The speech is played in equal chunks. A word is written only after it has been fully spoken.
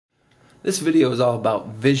This video is all about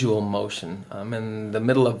visual motion. I'm in the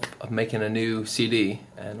middle of making a new CD,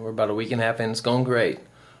 and we're about a week and a half in. It's going great.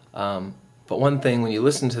 But one thing when you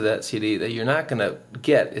listen to that CD that you're not going to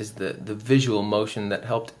get is the visual motion that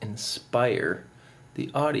helped inspire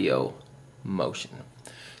the audio motion.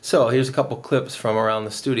 So here's a couple clips from around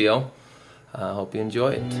the studio. I hope you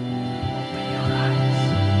enjoy it.